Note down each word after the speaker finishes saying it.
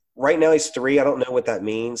right now he's 3. I don't know what that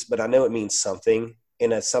means, but I know it means something.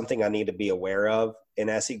 And it's something I need to be aware of. And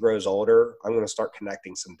as he grows older, I'm going to start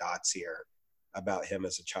connecting some dots here about him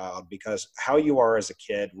as a child, because how you are as a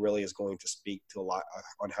kid really is going to speak to a lot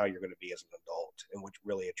on how you're going to be as an adult and what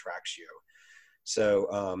really attracts you.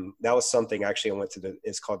 So that was something actually I went to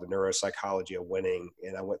it's called the Neuropsychology of Winning.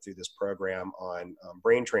 And I went through this program on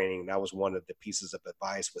brain training. That was one of the pieces of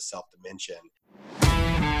advice with self-dimension.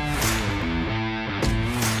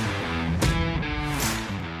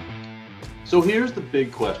 So here's the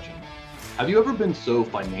big question. Have you ever been so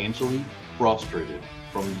financially frustrated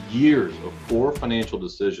from years of poor financial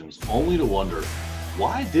decisions only to wonder,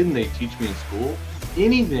 why didn't they teach me in school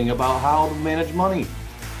anything about how to manage money?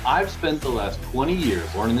 I've spent the last 20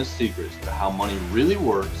 years learning the secrets to how money really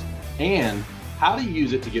works and how to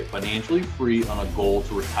use it to get financially free on a goal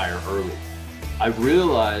to retire early. I've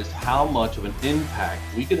realized how much of an impact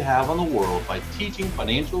we could have on the world by teaching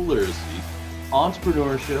financial literacy,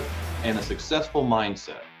 entrepreneurship, and a successful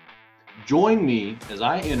mindset. Join me as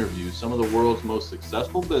I interview some of the world's most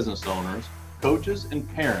successful business owners, coaches, and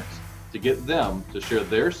parents to get them to share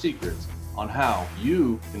their secrets on how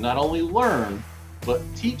you can not only learn, but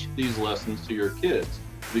teach these lessons to your kids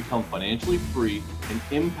to become financially free and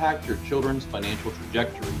impact your children's financial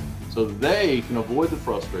trajectory so they can avoid the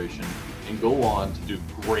frustration and go on to do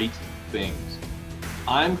great things.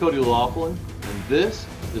 I'm Cody Laughlin, and this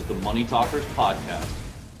is the Money Talkers Podcast.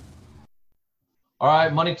 All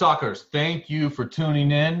right, Money Talkers, thank you for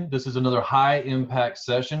tuning in. This is another high impact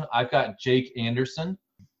session. I've got Jake Anderson.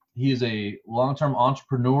 He is a long-term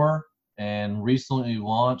entrepreneur and recently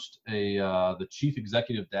launched the Chief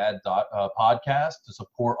Executive Dad podcast to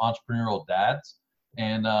support entrepreneurial dads.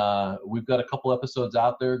 And we've got a couple episodes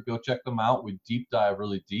out there. Go check them out. We deep dive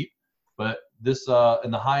really deep. But this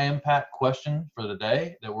in the high impact question for the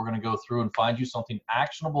day that we're going to go through and find you something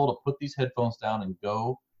actionable to put these headphones down and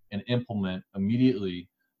go and implement immediately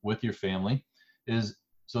with your family is,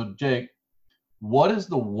 so Jake, what is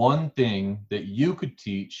the one thing that you could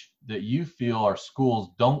teach that you feel our schools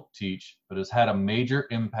don't teach, but has had a major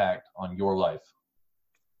impact on your life?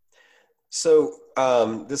 So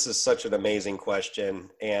this is such an amazing question,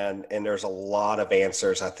 and there's a lot of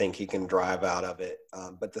answers I think you can drive out of it.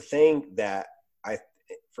 But the thing that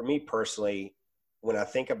for me personally, when I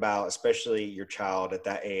think about, especially your child at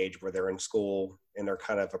that age where they're in school and they're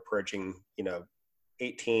kind of approaching,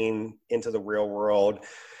 18 into the real world.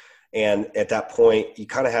 And at that point, you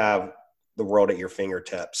kind of have the world at your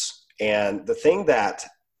fingertips. And the thing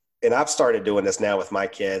and I've started doing this now with my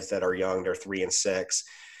kids that are young, they're 3 and 6,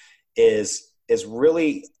 is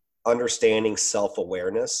really understanding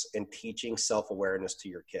self-awareness and teaching self-awareness to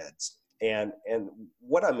your kids. And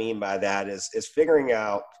what I mean by that is figuring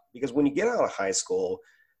out, because when you get out of high school,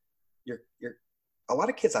 you're a lot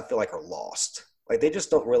of kids I feel like are lost. Like they just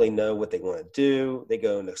don't really know what they want to do. They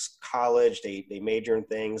go into college, they major in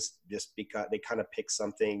things just because they kind of pick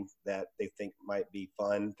something that they think might be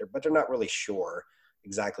fun, but they're not really sure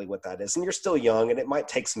exactly what that is. And you're still young and it might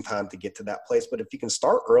take some time to get to that place. But if you can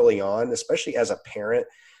start early on, especially as a parent,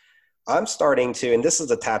 I'm starting to, and this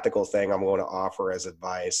is a tactical thing I'm going to offer as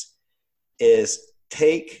advice, is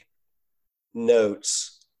take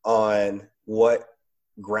notes on what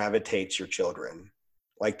gravitates your children,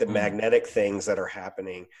 like the magnetic things that are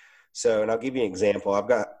happening. So, and I'll give you an example. I've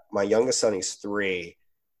got my youngest son, he's 3,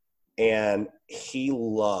 and he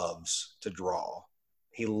loves to draw.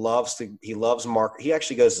 He loves mark. He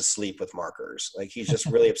actually goes to sleep with markers. Like he's just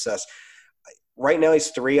really obsessed. Right now he's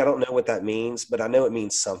 3. I don't know what that means, but I know it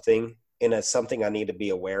means something. And it's something I need to be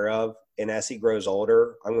aware of. And as he grows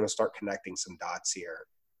older, I'm going to start connecting some dots here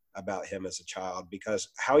about him as a child, because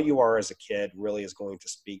how you are as a kid really is going to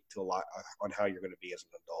speak to a lot on how you're going to be as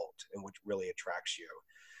an adult and what really attracts you.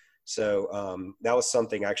 So that was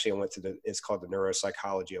something actually I went to it's called the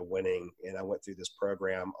Neuropsychology of Winning. And I went through this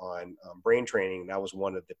program on brain training. That was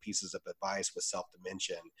one of the pieces of advice with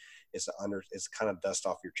self-dimension is kind of dust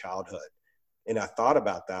off your childhood. And I thought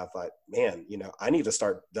about that. I thought, man, I need to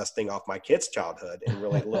start dusting off my kids' childhood and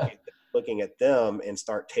really looking at them and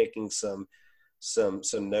start taking some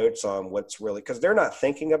notes on what's really, because they're not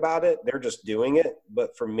thinking about it, they're just doing it.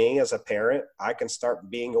 But for me as a parent, I can start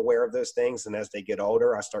being aware of those things. And as they get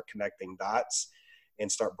older, I start connecting dots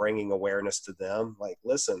and start bringing awareness to them. Like,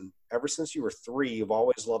 listen, ever since you were 3, you've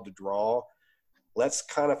always loved to draw. Let's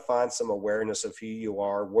kind of find some awareness of who you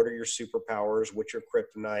are. What are your superpowers? What's your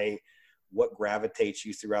kryptonite? What gravitates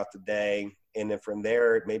you throughout the day? And then from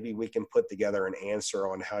there, maybe we can put together an answer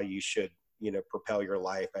on how you should propel your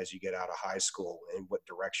life as you get out of high school and what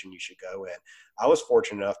direction you should go in. I was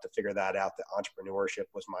fortunate enough to figure that out, that entrepreneurship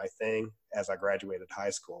was my thing as I graduated high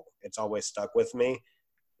school. It's always stuck with me.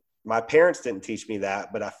 My parents didn't teach me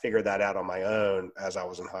that, but I figured that out on my own as I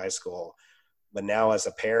was in high school. But now as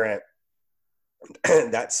a parent,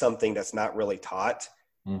 that's something that's not really taught.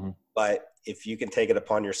 Mm-hmm. But if you can take it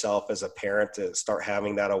upon yourself as a parent to start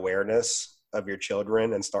having that awareness of your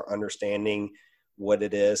children and start understanding what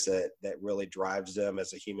it is that really drives them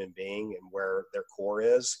as a human being and where their core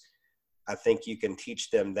is, I think you can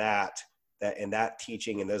teach them that and that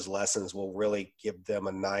teaching and those lessons will really give them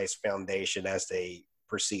a nice foundation as they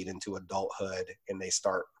proceed into adulthood and they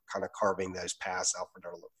start kind of carving that path out for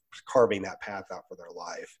their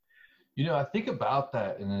life. I think about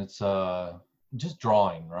that, and it's just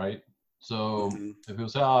drawing, right? So mm-hmm. If people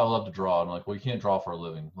say, "Oh, I love to draw," I'm like, "Well, you can't draw for a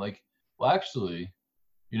living." Like, well, actually,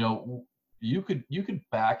 you could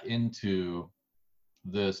back into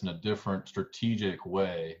this in a different strategic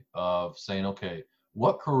way of saying, okay,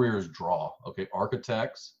 what careers draw? Okay,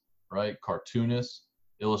 architects, right? Cartoonists,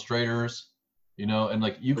 illustrators, and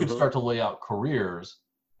like you could mm-hmm. start to lay out careers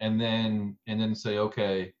and then say,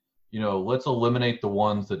 okay, let's eliminate the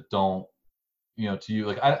ones that don't, to you,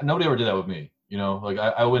 like nobody ever did that with me. Like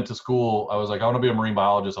I went to school, I was like, I want to be a marine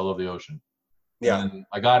biologist. I love the ocean. Yeah. And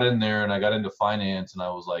I got in there and I got into finance and I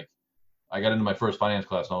was like, I got into my first finance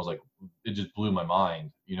class and I was like, it just blew my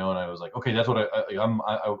mind, and I was like, okay, that's what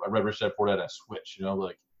I read Rich Dad Poor Dad and I switched,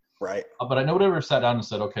 like, right. But I nobody ever sat down and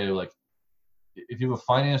said, okay, like if you have a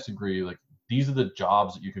finance degree, like these are the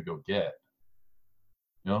jobs that you could go get.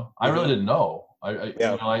 Mm-hmm. I really didn't know.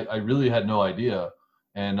 I really had no idea.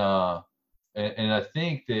 And I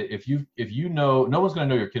think that if you know, no one's going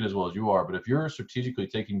to know your kid as well as you are, but if you're strategically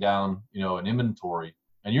taking down, an inventory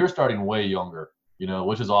and you're starting way younger,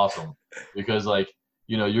 which is awesome because like,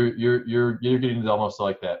 you're getting into almost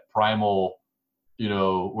like that primal,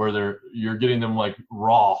 where you're getting them like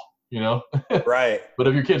raw, right. But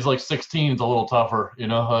if your kid's like 16, it's a little tougher,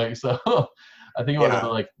 like, so I think about it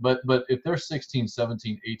like, but if they're 16,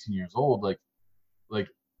 17, 18 years old, like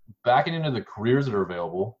backing into the careers that are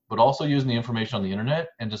available, but also using the information on the internet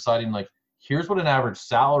and deciding like, here's what an average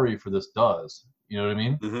salary for this does. You know what I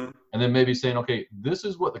mean? Mm-hmm. And then maybe saying, okay, this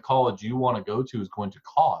is what the college you want to go to is going to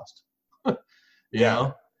cost, you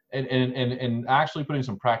know? And actually putting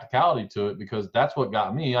some practicality to it, because that's what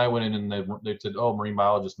got me. I went in and they said, oh, marine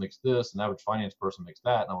biologist makes this, and average finance person makes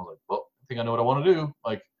that. And I was like, well, I think I know what I want to do.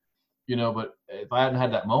 Like, but if I hadn't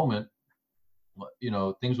had that moment,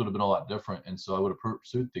 things would have been a lot different. And so I would have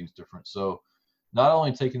pursued things different. So not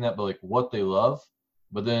only taking that, but like what they love,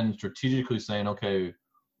 but then strategically saying, okay,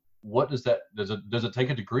 what does that, does it take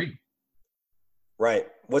a degree? Right.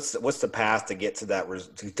 What's the path to get to that,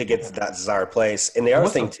 to get to that desired place? And the other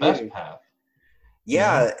thing too, best path?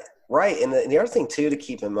 Yeah, right. And the other thing too, to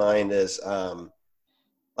keep in mind is,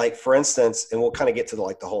 like for instance, and we'll kind of get to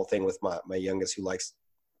the whole thing with my youngest who likes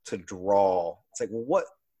to draw. It's like, well,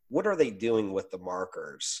 what are they doing with the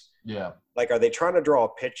markers? Yeah. Like, are they trying to draw a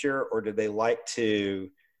picture, or do they like to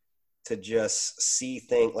just see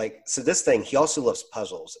things like, so this thing, he also loves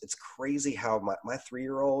puzzles. It's crazy how my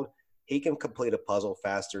 3-year-old, he can complete a puzzle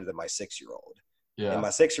faster than my 6-year-old. Yeah. And my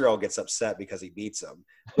 6-year-old gets upset because he beats him.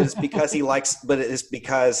 But it's because he likes, but it's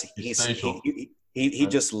because he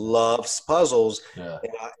just loves puzzles. Yeah.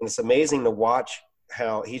 And it's amazing to watch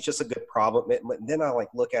how he's just a good problem. But then I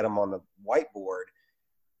look at him on the whiteboard.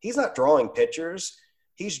 He's not drawing pictures.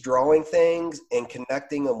 He's drawing things and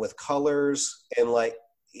connecting them with colors. And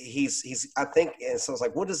he's I think, and so it's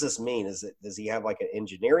like, what does this mean? Does he have an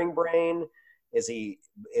engineering brain?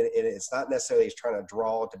 It's not necessarily he's trying to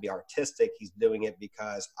draw to be artistic. He's doing it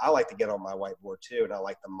because I like to get on my whiteboard too, and I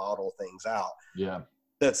like to model things out. Yeah.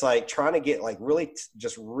 That's like trying to get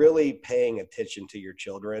really paying attention to your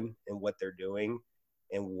children and what they're doing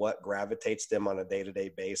and what gravitates them on a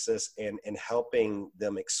day-to-day basis, and helping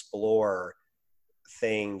them explore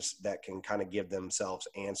things that can kind of give themselves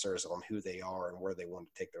answers on who they are and where they want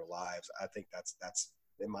to take their lives. I think that's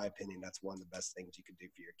in my opinion, that's one of the best things you can do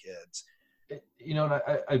for your kids.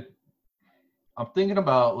 And I'm thinking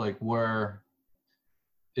about where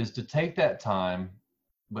is to take that time,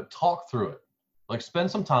 but talk through it.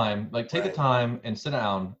 Spend some time, take the time and sit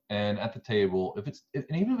down and at the table, and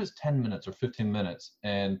even if it's 10 minutes or 15 minutes,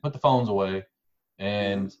 and put the phones away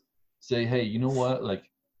and say, hey, you know what?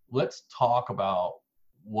 Let's talk about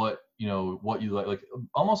what you like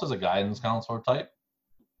almost as a guidance counselor type.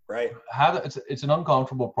 Right. It's an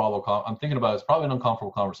uncomfortable, I'm thinking about it's probably an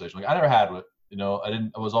uncomfortable conversation. I never had it,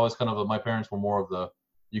 I was always kind of, my parents were more of the,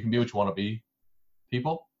 you can be what you want to be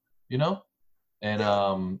people, And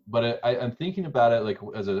Yeah. but I'm thinking about it like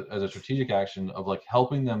as a strategic action of like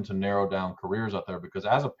helping them to narrow down careers out there, because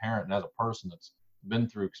as a parent and as a person that's been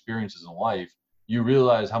through experiences in life, you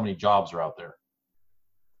realize how many jobs are out there,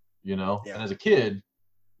 you know. Yeah. And as a kid,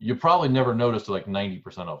 you probably never noticed like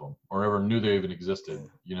 90% of them, or never knew they even existed, Yeah.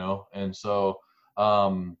 you know. And so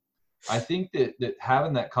um, I think that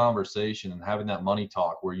having that conversation and having that money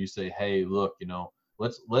talk where you say, hey, look, you know,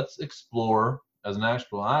 let's explore as an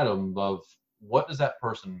actual item of what does that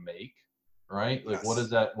person make, right? Like Yes.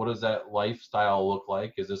 what does that lifestyle look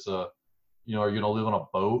like? Is this a, you know, are you going to live on a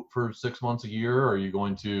boat for 6 months a year? Or are you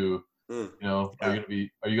going to, Mm. you know, Yeah.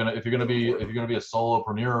 are you going to, if you're going to So be, if important. you're going to be a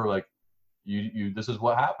solopreneur, like this is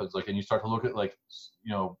what happens. Like, and you start to look at like,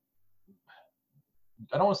 you know,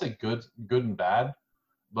 I don't want to say good and bad,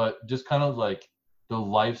 but just kind of like the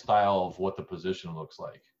lifestyle of what the position looks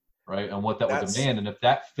like, right? And what that would That's demand. And if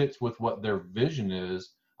that fits with what their vision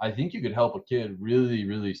is, I think you could help a kid really,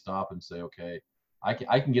 really stop and say, okay, I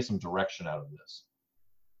can get some direction out of this.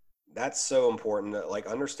 that's so important that like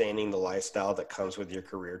understanding the lifestyle that comes with your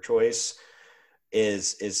career choice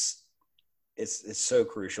is it's so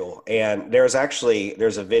crucial. And there's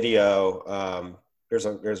a video there's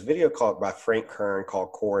a video called by Frank Kern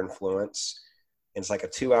called Core Influence. And it's like a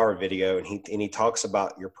 2 hour video, and he talks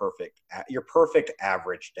about your perfect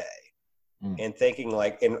average day, Mm. and thinking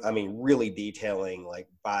like, and I mean really detailing like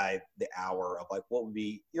by the hour of like what would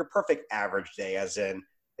be your perfect average day, as in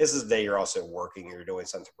this is the day you're also working, you're doing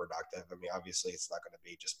something productive. I mean, obviously it's not going to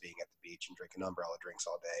be just being at the beach and drinking umbrella drinks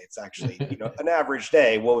all day. It's actually, an average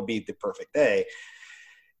day. What would be the perfect day?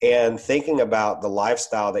 And thinking about the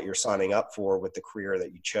lifestyle that you're signing up for with the career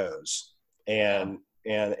that you chose, Yeah.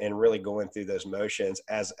 and really going through those motions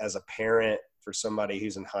as a parent for somebody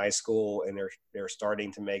who's in high school and they're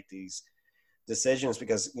starting to make these decisions,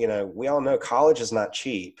 because we all know college is not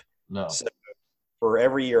cheap. No. So for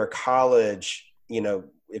every year of college,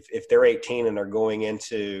 if they're 18 and they're going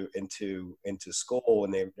into school,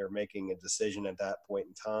 and they're making a decision at that point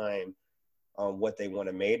in time on what they want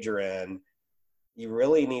to major in, you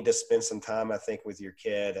really need to spend some time, I think, with your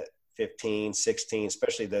kid at 15, 16,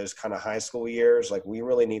 especially those kind of high school years. Like, we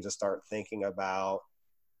really need to start thinking about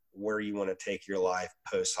where you want to take your life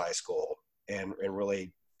post high school, and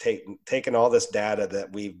really taking all this data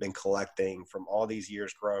that we've been collecting from all these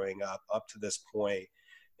years growing up to this point,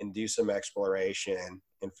 and do some exploration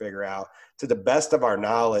and figure out, to the best of our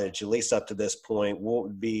knowledge, at least up to this point, what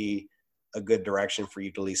would be a good direction for you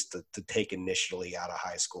to at least to take initially out of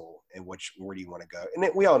high school, and where do you want to go? And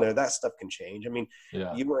we all know that stuff can change. I mean,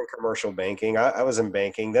 Yeah. you were in commercial banking. I was in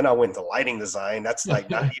banking. Then I went to lighting design. That's like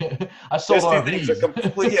not I sold those two things are RVs.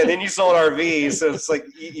 completely. Yeah. Then you sold RVs, so it's like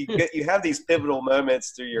you have these pivotal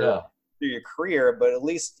moments Yeah. through your career, but at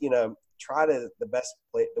least try to the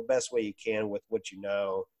best way you can with what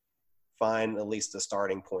find at least a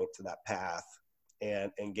starting point to that path,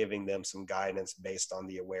 and giving them some guidance based on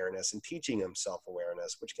the awareness, and teaching them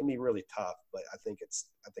self-awareness, which can be really tough, but I think it's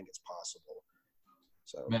possible.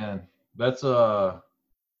 So Man, that's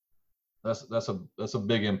that's a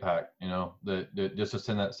big impact, you know, that just to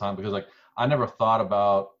spend that time, because like I never thought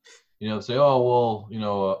about, you know, say, oh well, you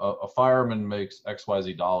know, a fireman makes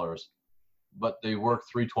XYZ dollars, but they work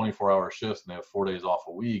 3 24-hour shifts and they have 4 days off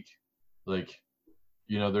a week. Like,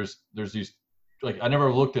 you know, there's these, like, I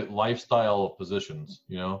never looked at lifestyle of positions,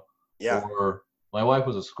 you know. yeah. Or my wife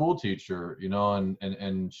was a school teacher, you know,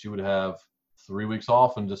 and she would have 3 weeks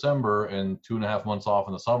off in December and 2.5 months off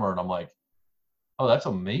in the summer, and I'm like, oh, that's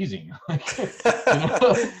amazing. Like, you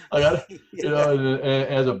know, like you Yeah. know,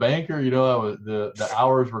 as a banker, you know, the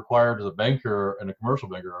hours required as a banker and a commercial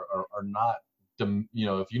banker are not, you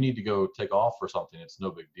know, if you need to go take off for something, it's no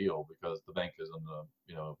big deal because the bank is in the,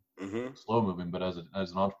 you know, Mm-hmm. slow moving. But as an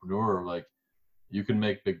entrepreneur, like, you can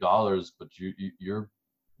make big dollars, but you're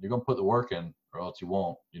gonna put the work in, or else you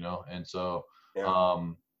won't, you know. And so, Yeah.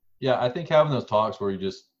 um, yeah, I think having those talks where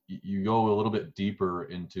you go a little bit deeper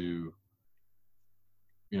into,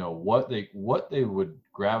 you know, what they would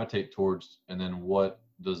gravitate towards, and then what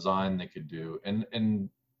design they could do, and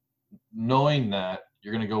knowing that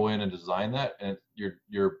you're going to go in and design that, and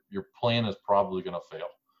your plan is probably going to fail,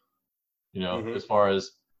 you know, Mm-hmm. as far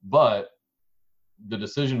as, but the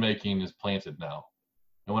decision making is planted now.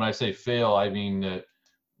 And when I say fail, I mean that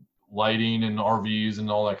lighting and RVs and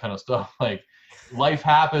all that kind of stuff, like, life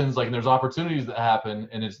happens, like, and there's opportunities that happen,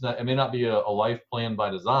 and it may not be a life plan by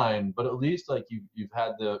design, but at least like you've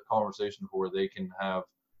had the conversation where they can have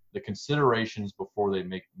the considerations before they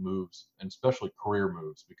make moves, and especially career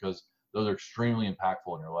moves, because those are extremely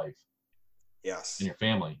impactful in your life and Yes. your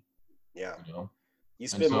family, Yeah. you know. You And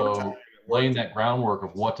spend more time so at work laying than that groundwork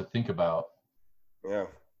of what to think about, Yeah.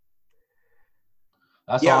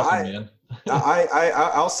 That's awesome, man.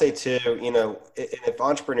 I'll say too, you know, if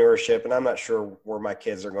entrepreneurship, and I'm not sure where my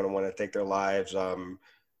kids are going to want to take their lives,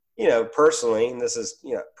 you know, personally, and this is,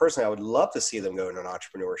 you know, personally, I would love to see them go into an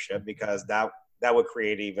entrepreneurship, because that would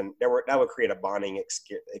create that would create a bonding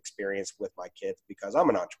experience with my kids, because I'm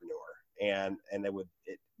an entrepreneur, and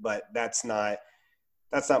but that's not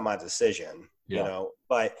my decision, you know.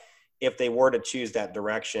 But if they were to choose that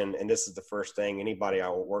direction, and this is the first thing anybody I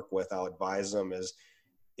will work with, I'll advise them is,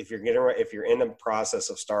 if you're in the process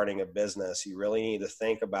of starting a business, you really need to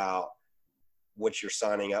think about what you're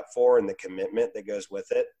signing up for and the commitment that goes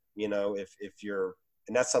with it. You know, if you're,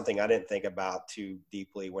 and that's something I didn't think about too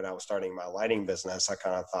deeply when I was starting my lighting business. I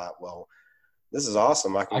kind of thought, well, this is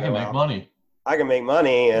awesome. I can make money. I can make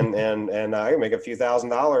money, and I can make a few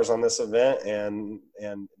 $1,000s on this event and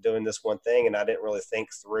doing this one thing. And I didn't really think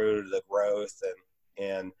through the growth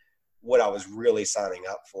and what I was really signing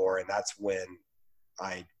up for. And that's when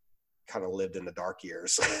I kind of lived in the dark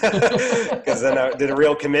years, because then the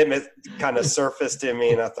real commitment kind of surfaced to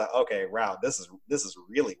me, and I thought, okay, wow, this is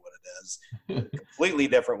really what it is. Completely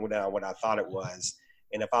different than what I thought it was.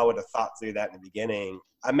 And if I would have thought through that in the beginning,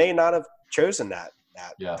 I may not have chosen that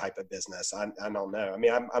type of business. I don't know. I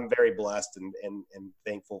mean, I'm very blessed and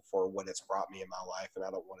thankful for what it's brought me in my life, and I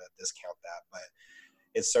don't want to discount that, but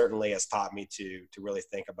it certainly has taught me to really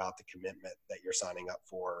think about the commitment that you're signing up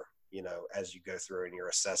for, you know, as you go through and you're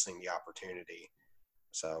assessing the opportunity.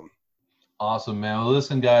 So awesome, man. Well,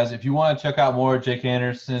 listen, guys, if you want to check out more of Jake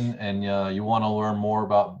Anderson, and you want to learn more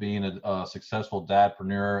about being a successful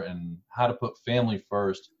dadpreneur and how to put family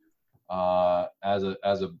first as an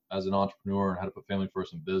entrepreneur, and how to put family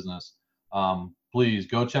first in business, please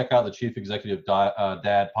go check out the Chief Executive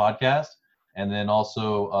Dad podcast, and then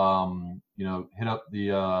also you know, hit up the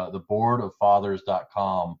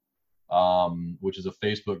boardoffathers.com, which is a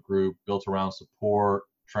Facebook group built around support,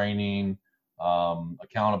 training,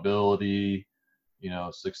 accountability, you know,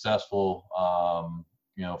 successful,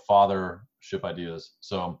 you know, fathership ideas.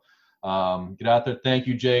 So get out there. Thank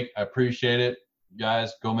you, Jake. I appreciate it.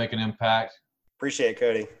 Guys, go make an impact. Appreciate it,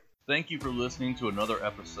 Cody. Thank you for listening to another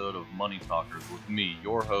episode of Money Talkers with me,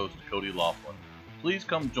 your host, Cody Laughlin. Please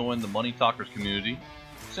come join the Money Talkers community.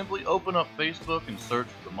 Simply open up Facebook and search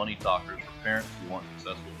for the Money Talkers for parents who want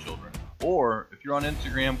successful children. Or if you're on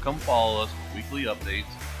Instagram, come follow us with weekly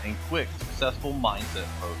updates and quick, successful mindset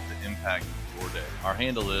posts that impact your day. Our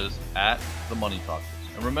handle is @TheMoneyTalkers.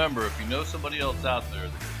 And remember, if you know somebody else out there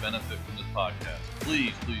that could benefit from this podcast,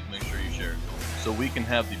 please make sure you share it so we can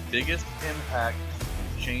have the biggest impact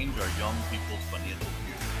and change our young people's financial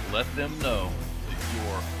future. Let them know that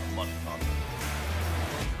you're a money talker.